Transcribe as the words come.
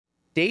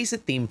Days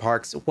at theme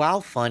parks,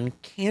 while fun,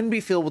 can be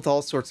filled with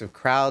all sorts of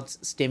crowds,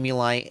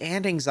 stimuli,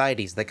 and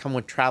anxieties that come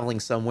with traveling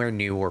somewhere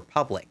new or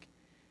public.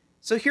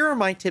 So here are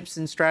my tips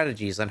and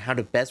strategies on how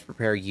to best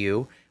prepare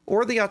you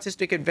or the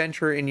autistic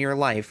adventurer in your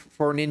life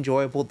for an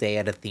enjoyable day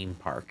at a theme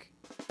park.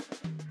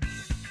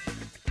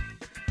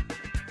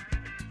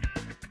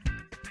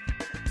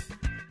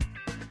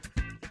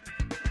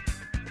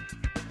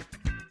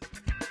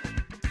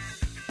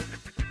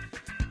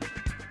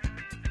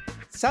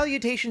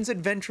 Salutations,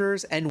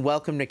 adventurers, and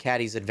welcome to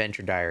Caddy's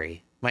Adventure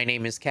Diary. My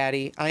name is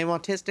Caddy, I am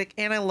autistic,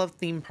 and I love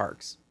theme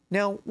parks.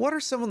 Now, what are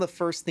some of the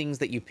first things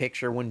that you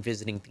picture when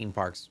visiting theme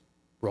parks?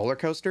 Roller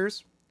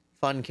coasters?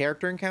 Fun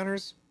character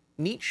encounters?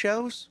 Neat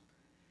shows?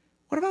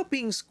 What about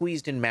being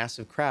squeezed in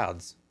massive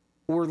crowds?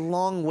 Or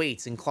long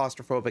waits in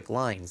claustrophobic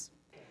lines?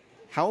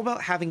 How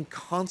about having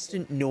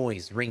constant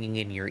noise ringing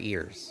in your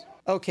ears?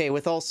 Okay,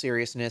 with all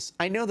seriousness,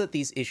 I know that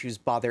these issues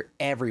bother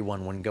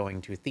everyone when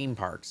going to theme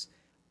parks.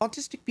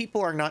 Autistic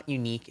people are not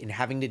unique in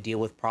having to deal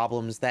with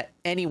problems that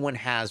anyone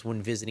has when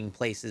visiting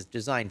places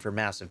designed for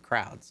massive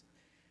crowds.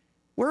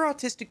 Where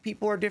autistic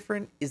people are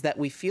different is that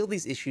we feel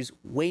these issues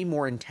way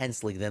more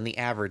intensely than the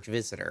average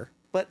visitor.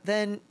 But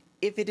then,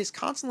 if it is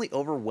constantly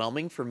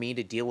overwhelming for me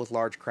to deal with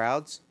large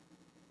crowds,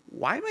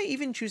 why am I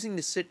even choosing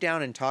to sit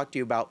down and talk to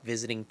you about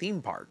visiting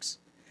theme parks?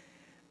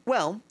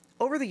 Well,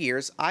 over the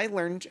years, I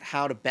learned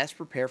how to best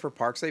prepare for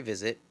parks I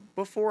visit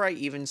before I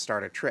even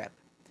start a trip.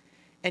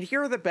 And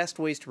here are the best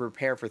ways to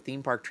prepare for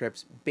theme park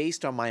trips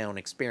based on my own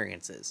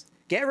experiences.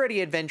 Get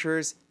ready,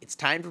 adventurers, it's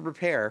time to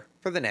prepare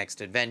for the next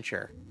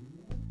adventure.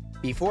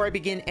 Before I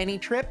begin any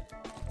trip,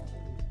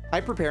 I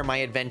prepare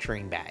my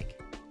adventuring bag.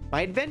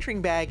 My adventuring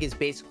bag is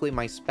basically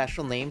my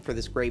special name for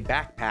this gray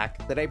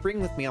backpack that I bring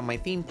with me on my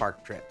theme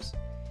park trips.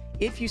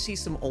 If you see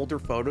some older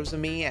photos of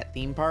me at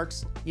theme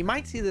parks, you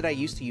might see that I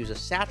used to use a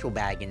satchel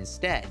bag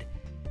instead.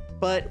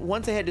 But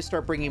once I had to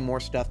start bringing more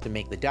stuff to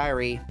make the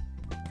diary,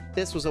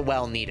 this was a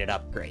well-needed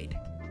upgrade.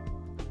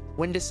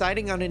 When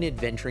deciding on an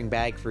adventuring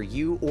bag for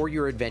you or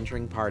your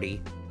adventuring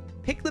party,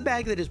 pick the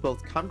bag that is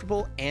both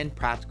comfortable and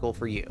practical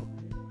for you.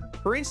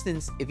 For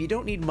instance, if you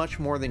don't need much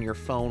more than your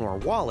phone or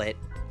wallet,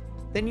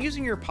 then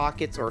using your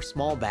pockets or a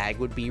small bag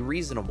would be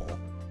reasonable.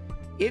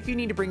 If you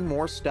need to bring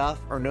more stuff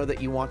or know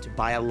that you want to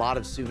buy a lot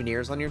of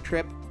souvenirs on your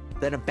trip,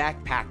 then a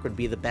backpack would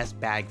be the best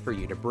bag for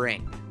you to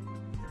bring.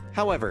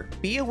 However,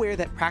 be aware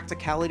that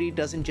practicality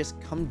doesn't just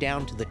come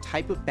down to the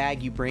type of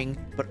bag you bring,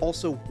 but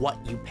also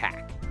what you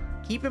pack.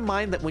 Keep in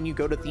mind that when you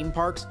go to theme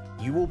parks,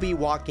 you will be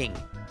walking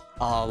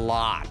a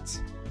lot.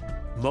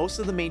 Most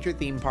of the major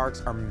theme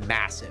parks are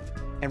massive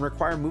and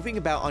require moving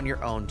about on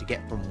your own to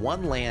get from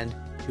one land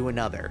to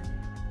another.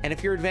 And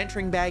if your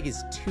adventuring bag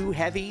is too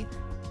heavy,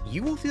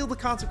 you will feel the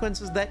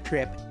consequences of that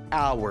trip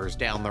hours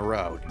down the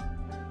road.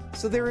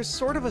 So there is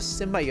sort of a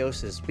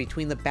symbiosis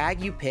between the bag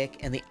you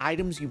pick and the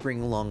items you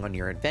bring along on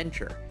your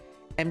adventure.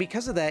 And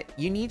because of that,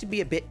 you need to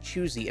be a bit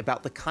choosy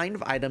about the kind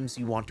of items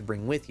you want to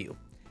bring with you.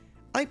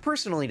 I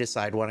personally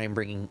decide what I'm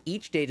bringing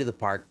each day to the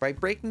park by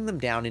breaking them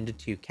down into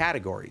two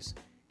categories: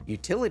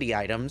 utility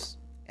items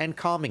and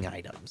calming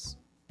items.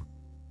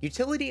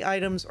 Utility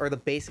items are the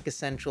basic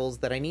essentials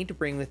that I need to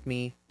bring with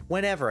me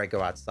whenever I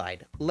go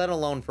outside, let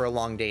alone for a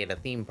long day at a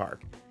theme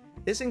park.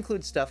 This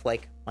includes stuff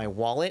like my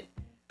wallet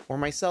or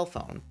my cell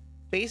phone.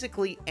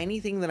 Basically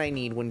anything that I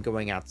need when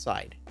going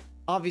outside.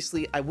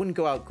 Obviously, I wouldn't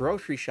go out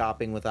grocery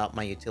shopping without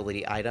my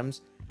utility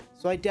items,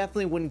 so I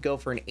definitely wouldn't go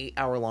for an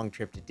 8-hour-long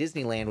trip to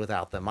Disneyland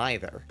without them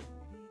either.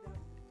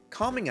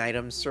 Calming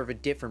items serve a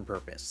different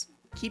purpose,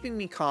 keeping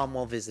me calm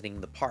while visiting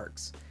the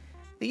parks.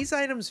 These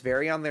items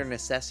vary on their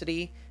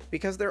necessity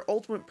because their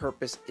ultimate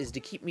purpose is to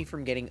keep me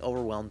from getting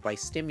overwhelmed by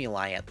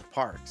stimuli at the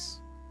parks.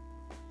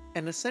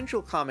 An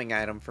essential calming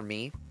item for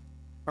me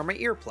are my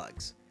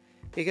earplugs,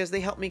 because they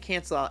help me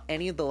cancel out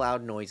any of the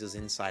loud noises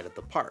inside of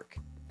the park.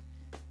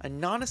 A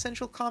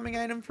non-essential calming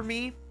item for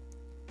me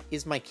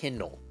is my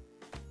Kindle,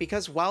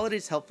 because while it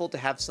is helpful to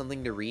have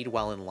something to read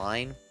while in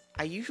line,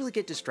 I usually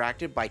get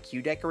distracted by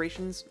queue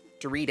decorations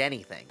to read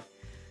anything.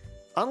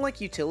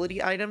 Unlike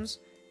utility items,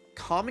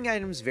 calming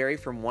items vary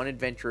from one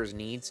adventurer's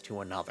needs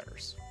to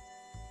another's.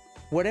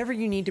 Whatever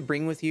you need to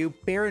bring with you,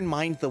 bear in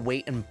mind the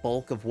weight and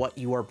bulk of what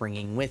you are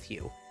bringing with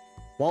you.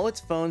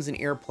 Wallets, phones, and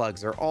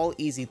earplugs are all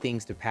easy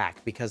things to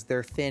pack because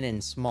they're thin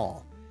and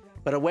small,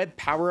 but a web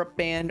power-up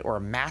band or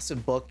a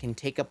massive book can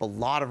take up a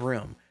lot of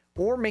room,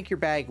 or make your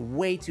bag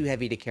way too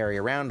heavy to carry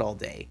around all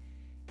day.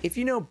 If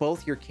you know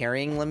both your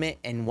carrying limit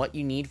and what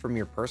you need from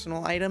your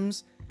personal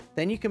items,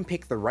 then you can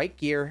pick the right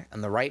gear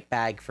and the right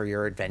bag for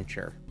your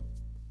adventure.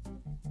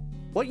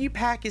 What you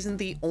pack isn't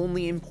the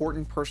only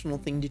important personal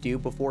thing to do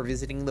before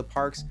visiting the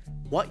parks.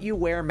 What you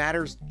wear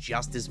matters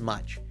just as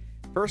much.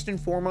 First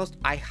and foremost,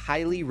 I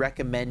highly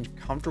recommend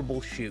comfortable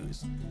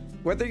shoes.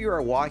 Whether you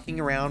are walking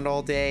around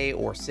all day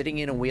or sitting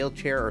in a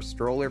wheelchair or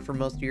stroller for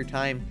most of your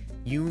time,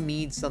 you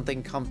need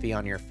something comfy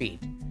on your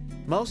feet.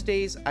 Most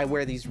days, I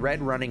wear these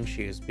red running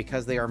shoes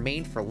because they are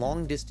made for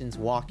long distance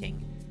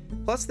walking.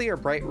 Plus, they are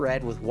bright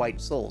red with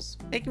white soles,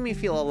 making me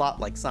feel a lot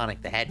like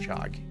Sonic the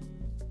Hedgehog.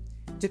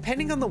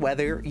 Depending on the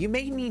weather, you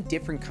may need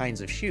different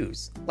kinds of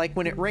shoes. Like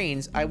when it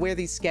rains, I wear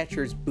these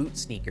Skechers boot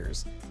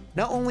sneakers.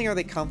 Not only are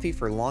they comfy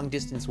for long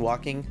distance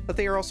walking, but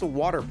they are also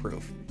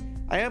waterproof.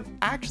 I have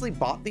actually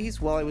bought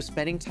these while I was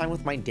spending time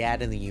with my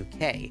dad in the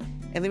UK,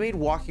 and they made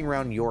walking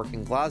around York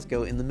and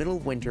Glasgow in the middle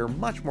of winter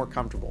much more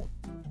comfortable.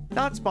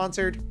 Not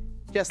sponsored,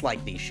 just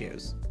like these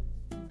shoes.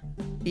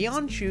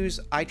 Beyond shoes,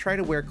 I try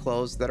to wear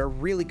clothes that are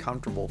really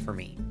comfortable for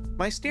me.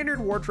 My standard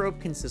wardrobe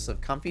consists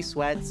of comfy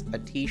sweats, a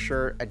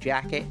t-shirt, a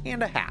jacket,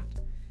 and a hat.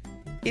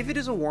 If it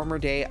is a warmer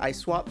day, I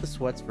swap the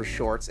sweats for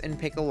shorts and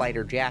pick a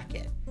lighter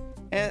jacket.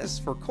 As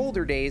for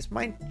colder days,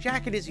 my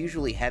jacket is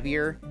usually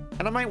heavier,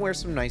 and I might wear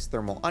some nice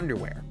thermal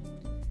underwear.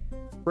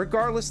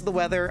 Regardless of the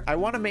weather, I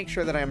want to make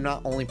sure that I am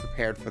not only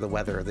prepared for the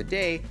weather of the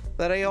day,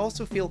 but I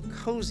also feel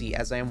cozy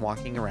as I am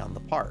walking around the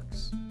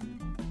parks.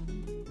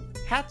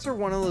 Hats are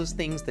one of those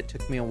things that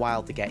took me a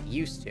while to get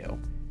used to.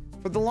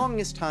 For the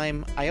longest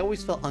time, I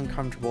always felt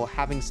uncomfortable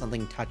having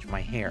something touch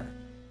my hair,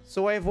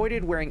 so I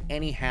avoided wearing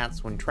any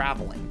hats when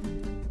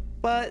traveling.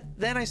 But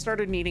then I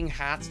started needing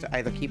hats to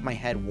either keep my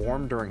head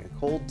warm during a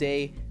cold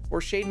day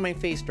or shade my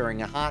face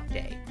during a hot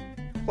day.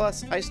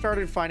 Plus, I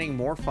started finding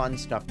more fun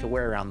stuff to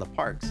wear around the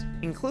parks,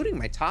 including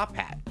my top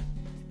hat.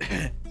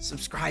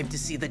 Subscribe to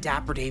see the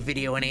Dapper Day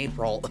video in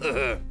April.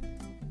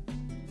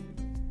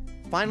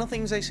 Final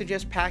things I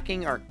suggest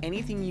packing are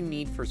anything you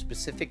need for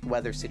specific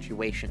weather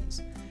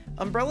situations.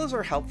 Umbrellas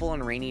are helpful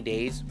on rainy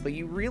days, but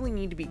you really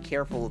need to be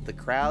careful of the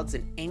crowds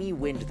and any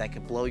wind that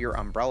could blow your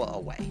umbrella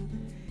away.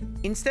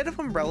 Instead of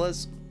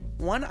umbrellas,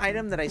 one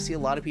item that I see a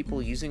lot of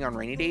people using on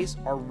rainy days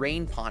are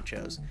rain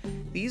ponchos.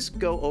 These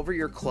go over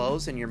your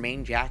clothes and your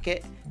main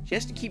jacket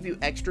just to keep you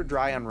extra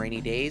dry on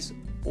rainy days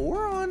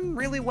or on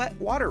really wet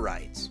water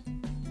rides.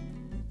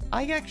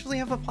 I actually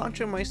have a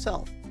poncho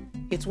myself.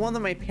 It's one that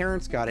my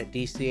parents got at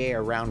DCA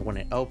around when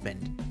it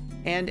opened.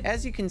 And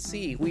as you can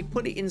see, we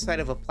put it inside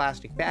of a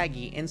plastic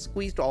baggie and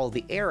squeezed all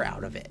the air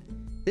out of it.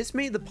 This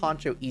made the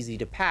poncho easy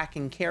to pack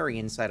and carry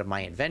inside of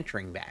my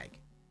adventuring bag.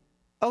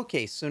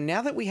 Okay, so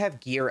now that we have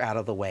gear out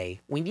of the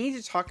way, we need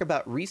to talk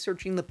about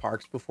researching the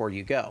parks before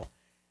you go.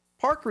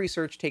 Park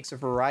research takes a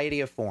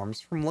variety of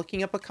forms, from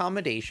looking up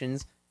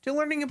accommodations to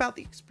learning about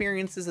the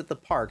experiences at the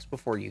parks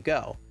before you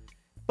go.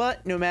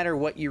 But no matter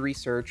what you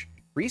research,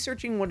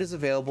 researching what is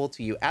available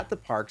to you at the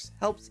parks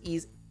helps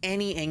ease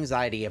any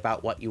anxiety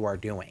about what you are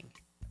doing.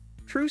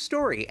 True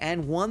story,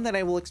 and one that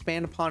I will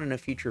expand upon in a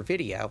future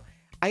video,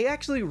 I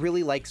actually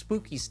really like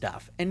spooky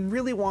stuff and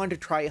really wanted to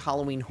try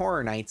Halloween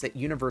Horror Nights at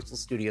Universal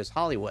Studios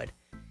Hollywood.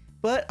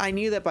 But I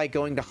knew that by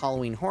going to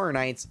Halloween Horror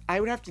Nights, I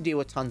would have to deal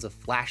with tons of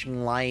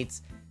flashing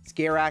lights,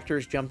 scare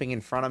actors jumping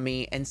in front of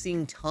me, and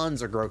seeing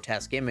tons of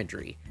grotesque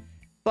imagery.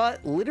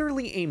 But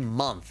literally a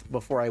month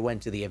before I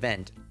went to the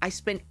event, I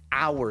spent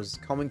hours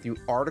combing through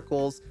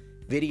articles,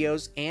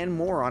 videos, and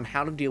more on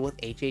how to deal with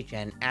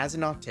HHN as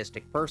an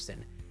autistic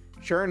person.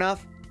 Sure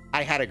enough,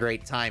 I had a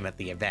great time at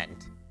the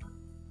event.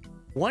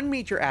 One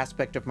major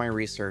aspect of my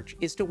research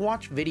is to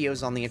watch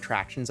videos on the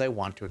attractions I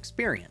want to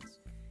experience.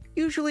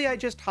 Usually I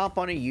just hop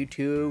on a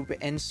YouTube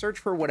and search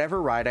for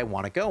whatever ride I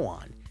want to go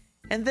on,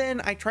 and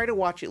then I try to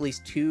watch at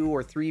least 2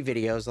 or 3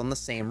 videos on the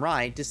same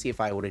ride to see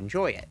if I would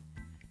enjoy it.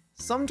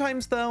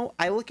 Sometimes though,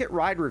 I look at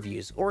ride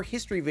reviews or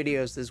history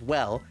videos as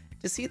well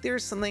to see if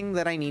there's something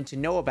that I need to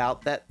know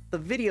about that the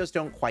videos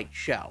don't quite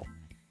show.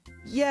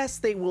 Yes,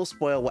 they will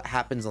spoil what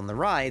happens on the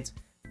rides,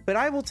 but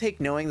I will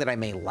take knowing that I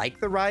may like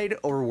the ride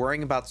over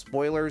worrying about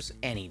spoilers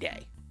any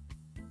day.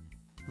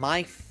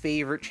 My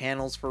favorite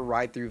channels for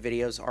ride-through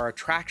videos are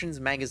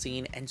Attractions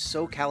Magazine and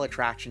SoCal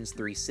Attractions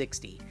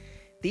 360.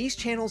 These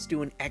channels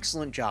do an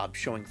excellent job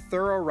showing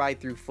thorough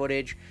ride-through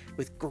footage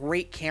with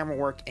great camera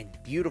work and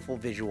beautiful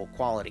visual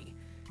quality.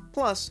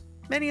 Plus,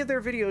 many of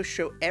their videos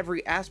show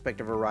every aspect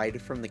of a ride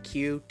from the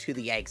queue to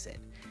the exit.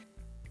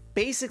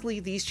 Basically,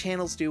 these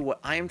channels do what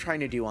I am trying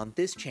to do on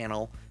this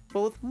channel,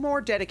 but with more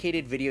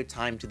dedicated video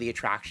time to the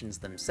attractions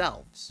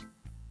themselves.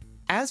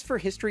 As for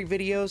history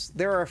videos,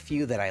 there are a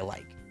few that I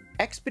like.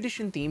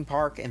 Expedition Theme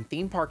Park and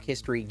Theme Park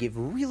History give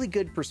really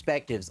good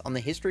perspectives on the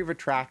history of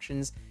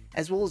attractions,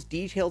 as well as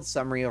detailed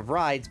summary of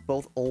rides,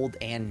 both old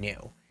and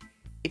new.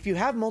 If you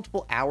have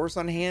multiple hours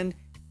on hand,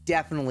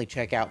 definitely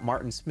check out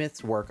Martin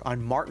Smith's work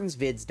on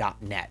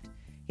martinsvids.net.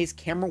 His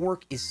camera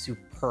work is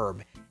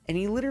superb, and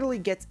he literally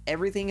gets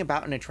everything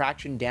about an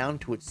attraction down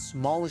to its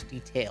smallest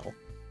detail.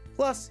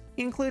 Plus,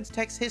 he includes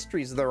text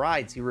histories of the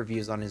rides he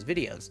reviews on his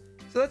videos,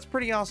 so that's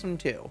pretty awesome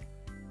too.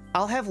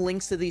 I'll have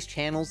links to these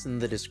channels in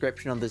the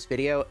description of this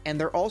video, and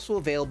they're also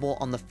available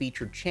on the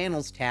Featured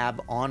Channels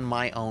tab on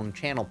my own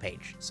channel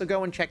page, so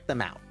go and check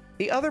them out.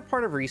 The other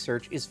part of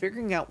research is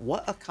figuring out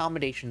what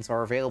accommodations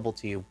are available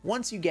to you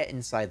once you get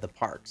inside the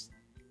parks.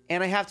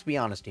 And I have to be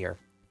honest here,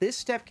 this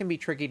step can be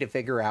tricky to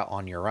figure out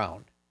on your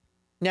own.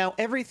 Now,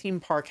 every theme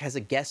park has a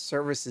guest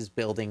services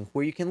building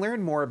where you can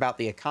learn more about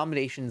the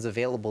accommodations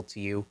available to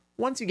you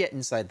once you get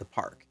inside the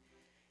park.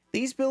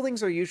 These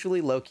buildings are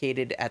usually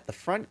located at the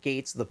front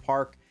gates of the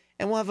park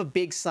and will have a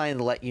big sign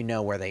to let you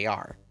know where they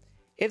are.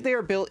 If they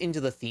are built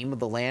into the theme of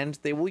the land,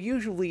 they will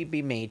usually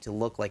be made to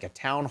look like a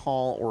town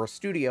hall or a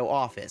studio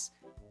office,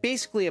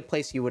 basically a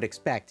place you would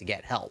expect to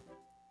get help.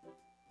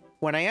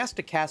 When I asked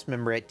a cast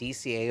member at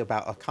DCA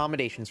about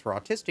accommodations for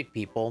autistic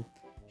people,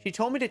 she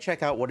told me to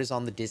check out what is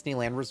on the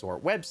Disneyland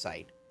Resort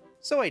website.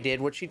 So I did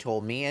what she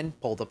told me and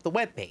pulled up the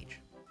webpage.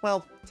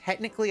 Well,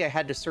 technically I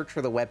had to search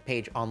for the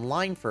webpage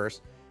online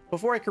first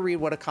before I could read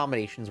what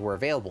accommodations were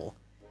available.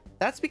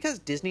 That's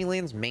because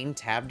Disneyland's main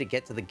tab to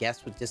get to the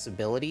guests with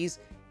disabilities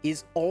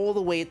is all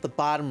the way at the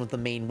bottom of the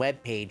main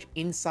webpage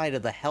inside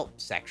of the help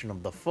section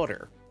of the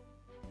footer.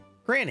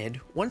 Granted,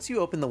 once you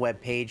open the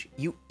webpage,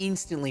 you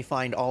instantly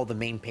find all the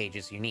main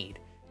pages you need.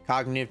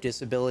 Cognitive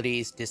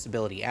disabilities,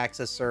 disability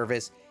access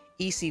service,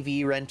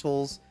 ECV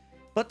rentals.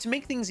 But to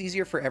make things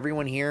easier for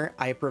everyone here,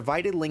 I have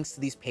provided links to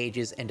these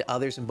pages and to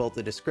others in both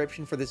the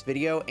description for this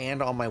video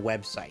and on my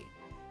website.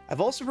 I've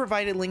also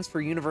provided links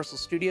for Universal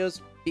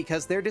Studios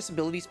because their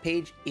disabilities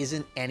page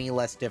isn't any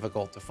less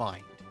difficult to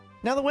find.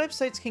 Now, the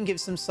websites can give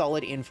some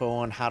solid info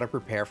on how to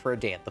prepare for a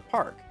day at the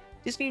park.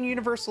 Disney and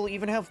Universal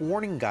even have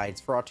warning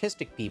guides for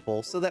autistic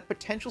people so that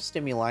potential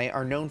stimuli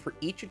are known for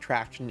each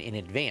attraction in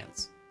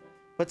advance.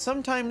 But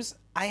sometimes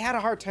I had a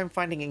hard time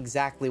finding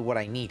exactly what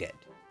I needed.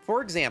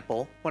 For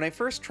example, when I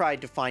first tried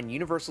to find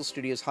Universal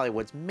Studios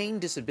Hollywood's main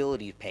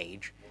disability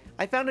page,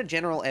 I found a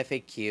general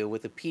FAQ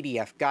with a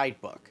PDF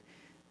guidebook.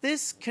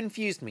 This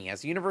confused me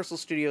as Universal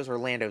Studios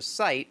Orlando's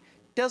site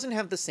doesn't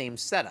have the same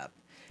setup.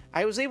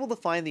 I was able to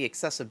find the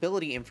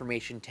accessibility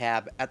information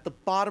tab at the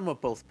bottom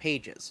of both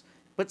pages,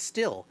 but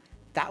still,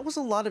 that was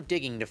a lot of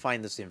digging to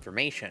find this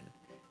information.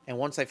 And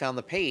once I found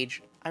the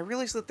page, I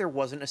realized that there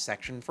wasn't a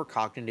section for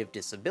cognitive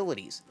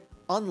disabilities,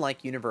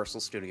 unlike Universal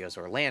Studios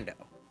Orlando.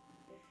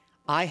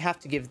 I have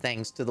to give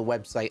thanks to the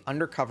website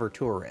Undercover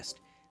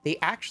Tourist. They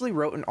actually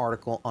wrote an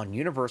article on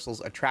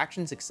Universal's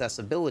Attractions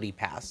Accessibility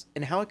Pass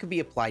and how it could be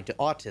applied to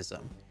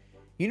autism.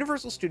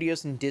 Universal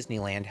Studios and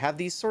Disneyland have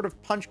these sort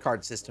of punch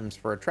card systems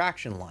for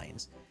attraction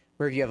lines,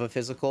 where if you have a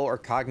physical or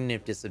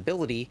cognitive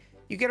disability,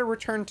 you get a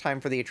return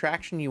time for the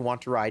attraction you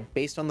want to ride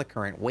based on the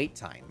current wait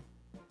time.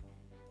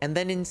 And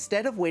then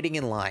instead of waiting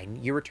in line,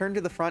 you return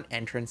to the front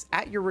entrance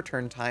at your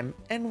return time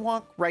and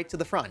walk right to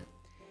the front.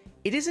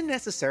 It isn't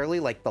necessarily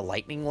like the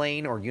Lightning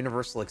Lane or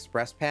Universal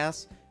Express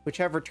Pass, which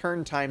have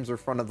return times or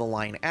front of the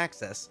line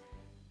access.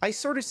 I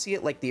sort of see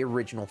it like the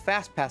original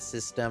Fast Pass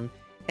system,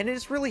 and it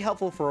is really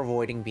helpful for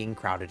avoiding being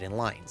crowded in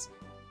lines.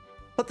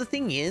 But the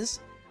thing is,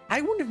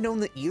 I wouldn't have known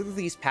that either of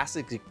these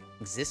passes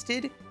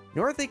existed,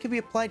 nor if they could be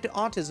applied to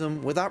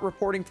autism without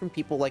reporting from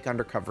people like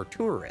Undercover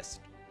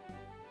Tourist.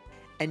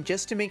 And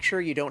just to make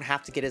sure you don't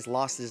have to get as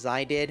lost as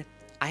I did,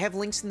 I have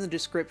links in the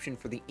description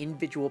for the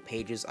individual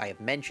pages I have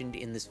mentioned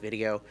in this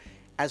video,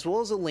 as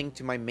well as a link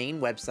to my main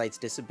website's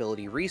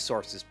disability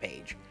resources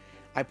page.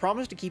 I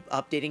promise to keep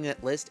updating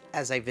that list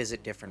as I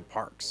visit different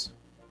parks.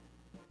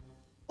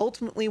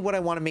 Ultimately, what I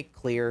want to make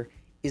clear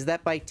is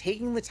that by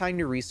taking the time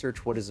to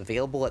research what is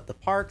available at the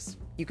parks,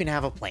 you can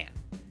have a plan.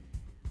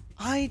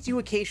 I do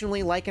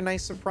occasionally like a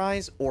nice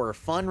surprise or a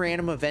fun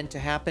random event to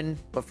happen,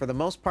 but for the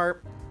most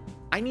part,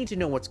 I need to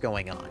know what's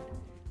going on.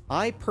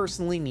 I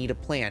personally need a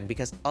plan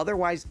because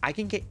otherwise I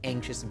can get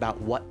anxious about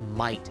what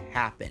might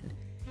happen.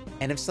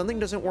 And if something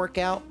doesn't work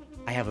out,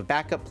 I have a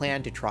backup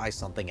plan to try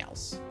something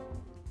else.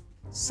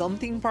 Some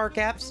theme park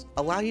apps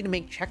allow you to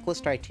make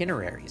checklist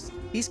itineraries.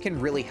 These can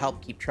really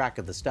help keep track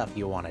of the stuff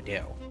you want to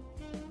do.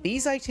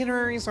 These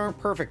itineraries aren't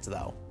perfect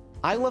though.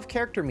 I love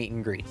character meet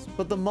and greets,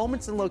 but the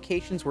moments and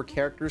locations where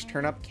characters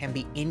turn up can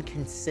be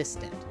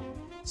inconsistent.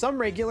 Some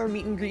regular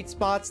meet and greet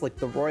spots like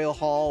the Royal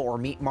Hall or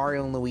Meet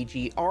Mario and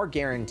Luigi are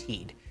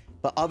guaranteed,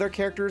 but other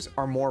characters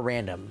are more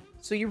random,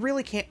 so you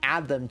really can't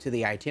add them to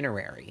the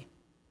itinerary.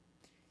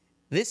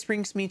 This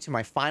brings me to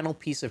my final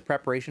piece of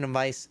preparation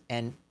advice,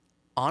 and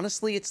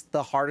honestly, it's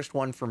the hardest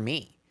one for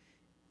me.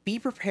 Be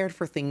prepared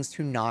for things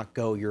to not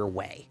go your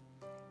way.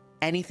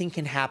 Anything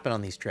can happen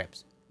on these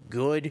trips,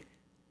 good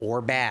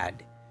or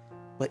bad.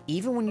 But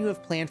even when you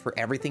have planned for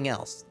everything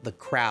else, the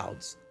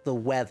crowds, the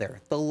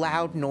weather, the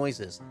loud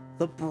noises,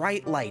 the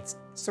bright lights,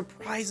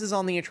 surprises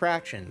on the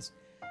attractions,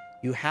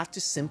 you have to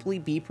simply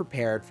be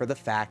prepared for the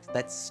fact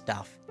that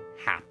stuff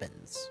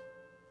happens.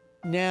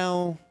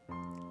 Now,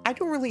 I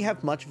don't really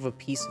have much of a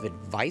piece of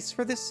advice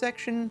for this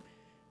section,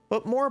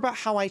 but more about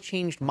how I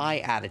changed my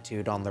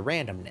attitude on the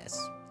randomness.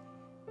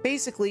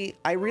 Basically,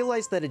 I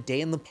realized that a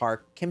day in the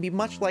park can be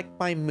much like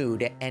my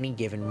mood at any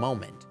given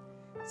moment.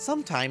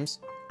 Sometimes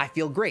I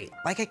feel great,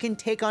 like I can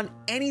take on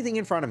anything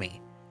in front of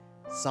me.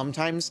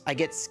 Sometimes I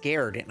get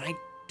scared and I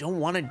don't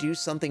want to do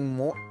something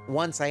more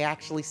once I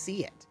actually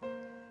see it.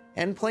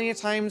 And plenty of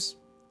times,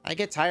 I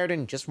get tired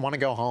and just want to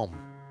go home.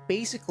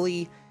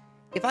 Basically,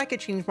 if I could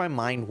change my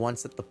mind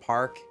once at the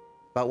park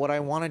about what I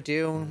want to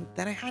do,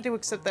 then I had to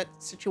accept that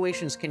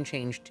situations can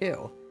change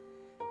too.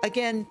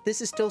 Again,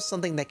 this is still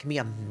something that can be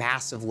a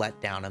massive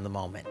letdown in the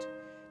moment.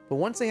 But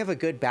once I have a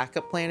good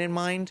backup plan in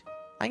mind,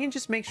 I can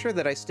just make sure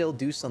that I still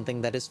do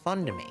something that is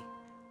fun to me.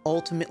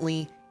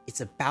 Ultimately,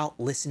 it's about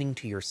listening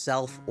to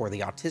yourself or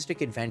the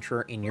autistic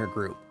adventurer in your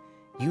group.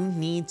 you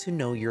need to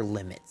know your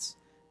limits.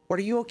 What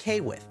are you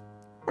okay with?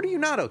 What are you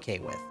not okay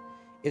with?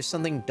 If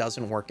something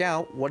doesn't work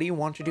out, what do you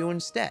want to do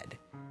instead?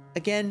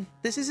 Again,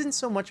 this isn't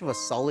so much of a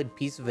solid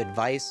piece of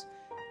advice,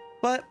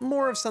 but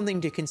more of something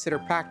to consider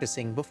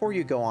practicing before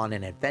you go on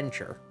an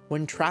adventure.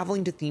 When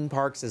traveling to theme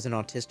parks as an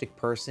autistic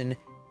person,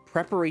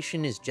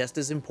 preparation is just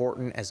as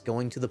important as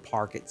going to the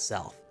park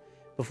itself.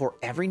 Before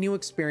every new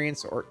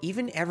experience or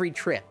even every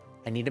trip,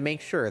 I need to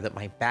make sure that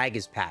my bag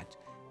is packed,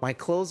 my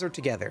clothes are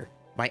together,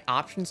 my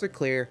options are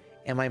clear,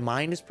 and my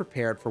mind is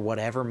prepared for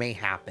whatever may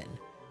happen.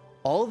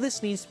 All of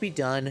this needs to be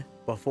done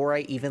before I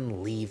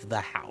even leave the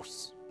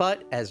house.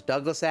 But as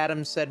Douglas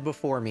Adams said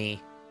before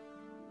me,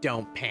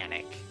 don't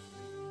panic.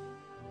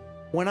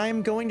 When I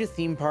am going to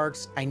theme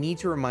parks, I need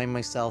to remind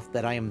myself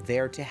that I am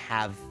there to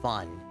have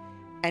fun.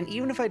 And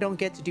even if I don't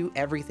get to do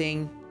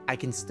everything, I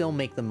can still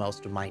make the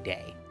most of my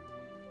day.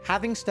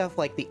 Having stuff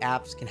like the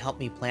apps can help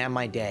me plan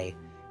my day,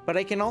 but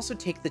I can also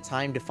take the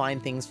time to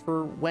find things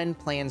for when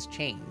plans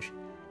change.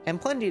 And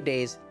plenty of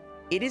days,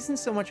 it isn't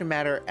so much a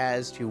matter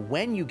as to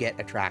when you get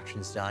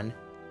attractions done,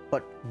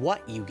 but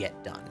what you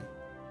get done.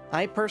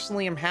 I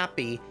personally am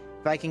happy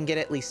if I can get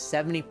at least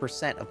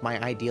 70% of my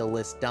ideal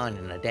list done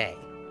in a day.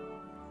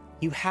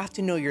 You have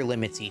to know your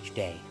limits each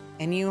day,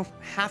 and you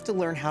have to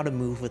learn how to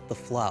move with the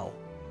flow.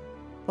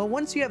 But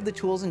once you have the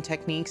tools and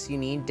techniques you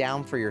need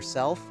down for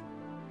yourself,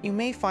 you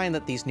may find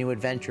that these new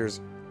adventures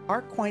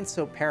aren't quite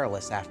so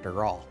perilous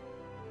after all.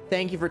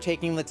 Thank you for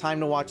taking the time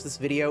to watch this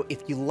video.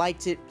 If you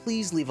liked it,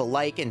 please leave a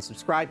like and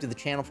subscribe to the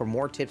channel for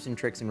more tips and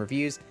tricks and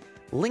reviews.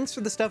 Links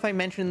for the stuff I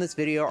mentioned in this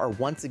video are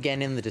once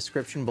again in the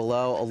description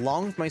below,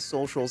 along with my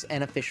socials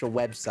and official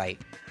website,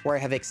 where I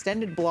have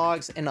extended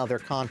blogs and other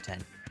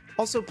content.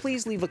 Also,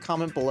 please leave a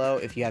comment below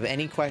if you have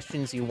any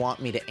questions you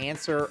want me to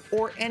answer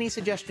or any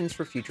suggestions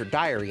for future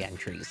diary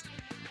entries.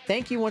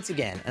 Thank you once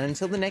again, and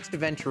until the next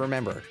adventure,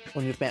 remember,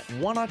 when you've met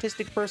one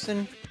autistic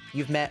person,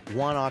 you've met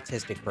one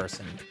autistic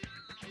person.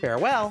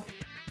 Farewell!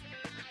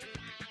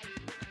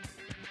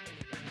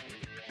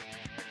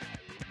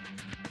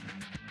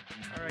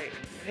 All right.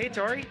 Hey,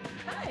 Tori.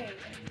 Hi.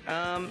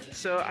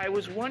 So I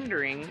was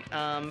wondering,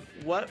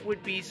 what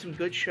would be some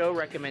good show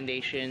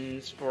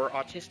recommendations for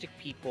autistic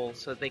people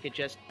so they could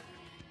just,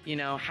 you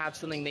know, have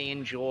something they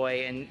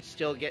enjoy and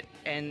still get,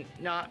 and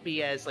not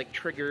be as like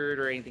triggered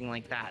or anything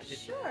like that?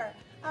 Sure.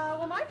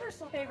 Well, my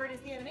personal favorite is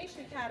the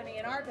Animation Academy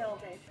in our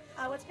building.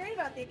 What's great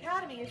about the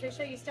Academy is they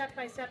show you step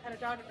by step how to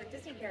draw different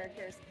Disney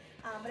characters.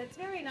 But it's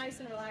very nice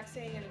and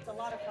relaxing, and it's a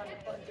lot of fun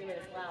to do it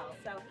as well.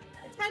 So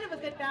it's kind of a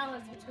good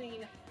balance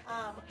between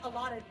a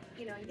lot of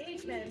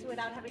engagement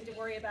without having to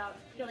worry about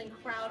feeling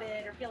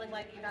crowded or feeling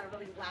like you're not a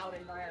really loud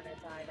environment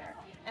either.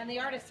 And the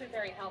artists are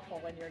very helpful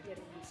when you're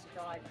getting used to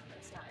drawing for the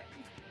first time.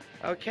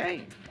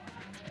 Okay.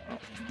 Well,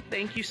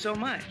 thank you so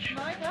much.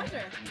 My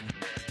pleasure.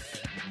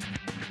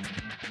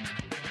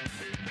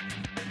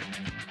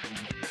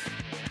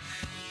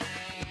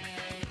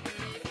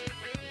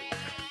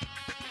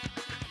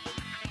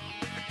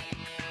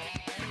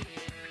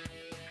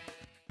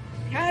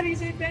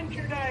 Caddy's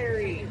Adventure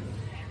Diary.